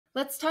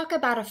Let's talk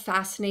about a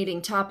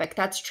fascinating topic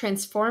that's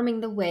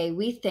transforming the way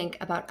we think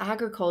about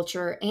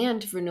agriculture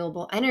and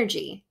renewable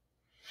energy: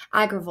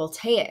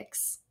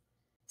 agrivoltaics.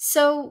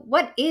 So,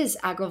 what is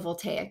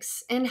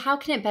agrivoltaics and how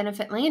can it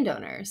benefit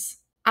landowners?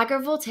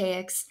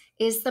 Agrivoltaics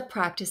is the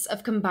practice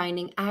of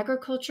combining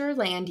agriculture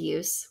land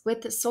use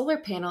with solar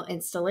panel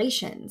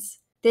installations.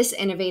 This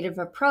innovative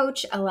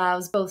approach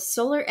allows both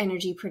solar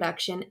energy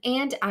production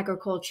and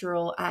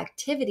agricultural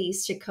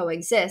activities to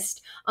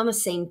coexist on the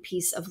same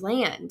piece of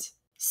land.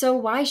 So,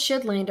 why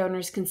should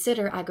landowners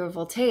consider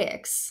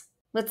agrivoltaics?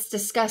 Let's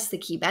discuss the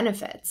key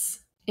benefits.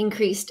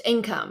 Increased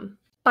income.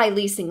 By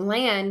leasing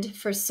land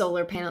for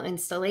solar panel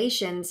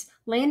installations,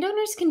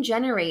 landowners can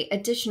generate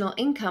additional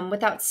income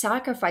without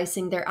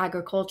sacrificing their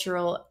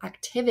agricultural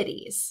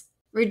activities.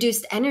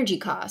 Reduced energy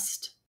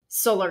cost.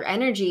 Solar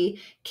energy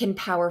can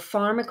power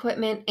farm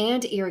equipment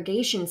and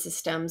irrigation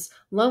systems,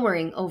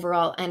 lowering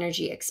overall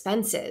energy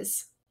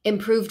expenses.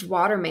 Improved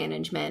water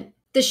management.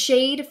 The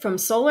shade from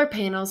solar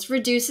panels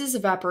reduces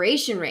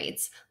evaporation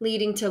rates,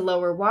 leading to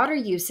lower water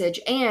usage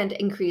and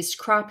increased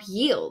crop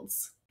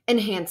yields.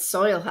 Enhanced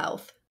soil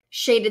health.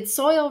 Shaded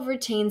soil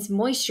retains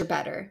moisture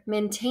better,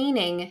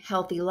 maintaining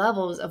healthy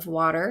levels of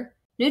water,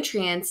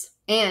 nutrients,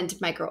 and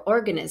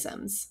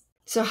microorganisms.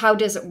 So, how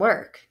does it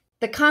work?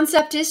 The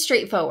concept is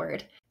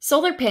straightforward.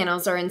 Solar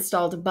panels are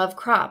installed above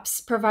crops,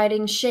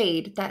 providing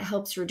shade that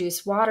helps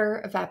reduce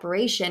water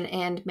evaporation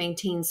and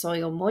maintain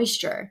soil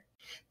moisture.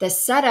 The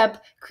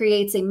setup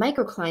creates a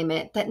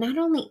microclimate that not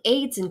only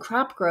aids in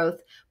crop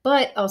growth,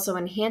 but also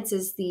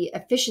enhances the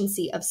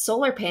efficiency of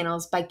solar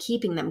panels by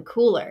keeping them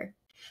cooler.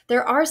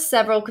 There are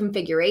several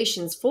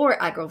configurations for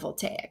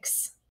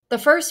agrivoltaics. The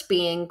first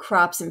being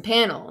crops and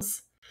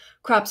panels.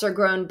 Crops are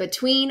grown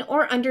between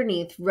or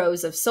underneath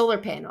rows of solar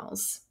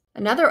panels.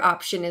 Another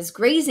option is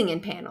grazing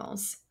in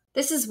panels.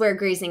 This is where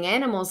grazing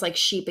animals like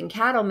sheep and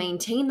cattle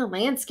maintain the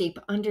landscape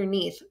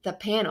underneath the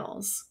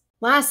panels.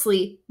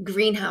 Lastly,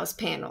 greenhouse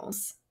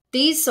panels.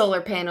 These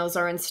solar panels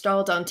are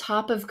installed on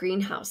top of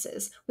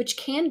greenhouses, which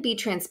can be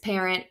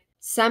transparent,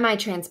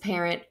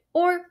 semi-transparent,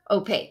 or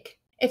opaque.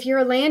 If you're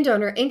a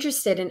landowner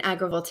interested in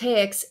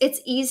agrivoltaics,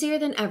 it's easier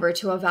than ever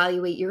to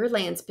evaluate your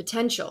land's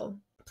potential.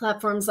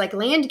 Platforms like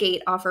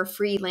LandGate offer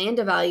free land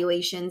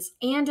evaluations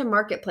and a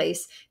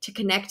marketplace to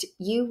connect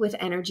you with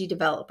energy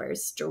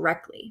developers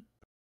directly.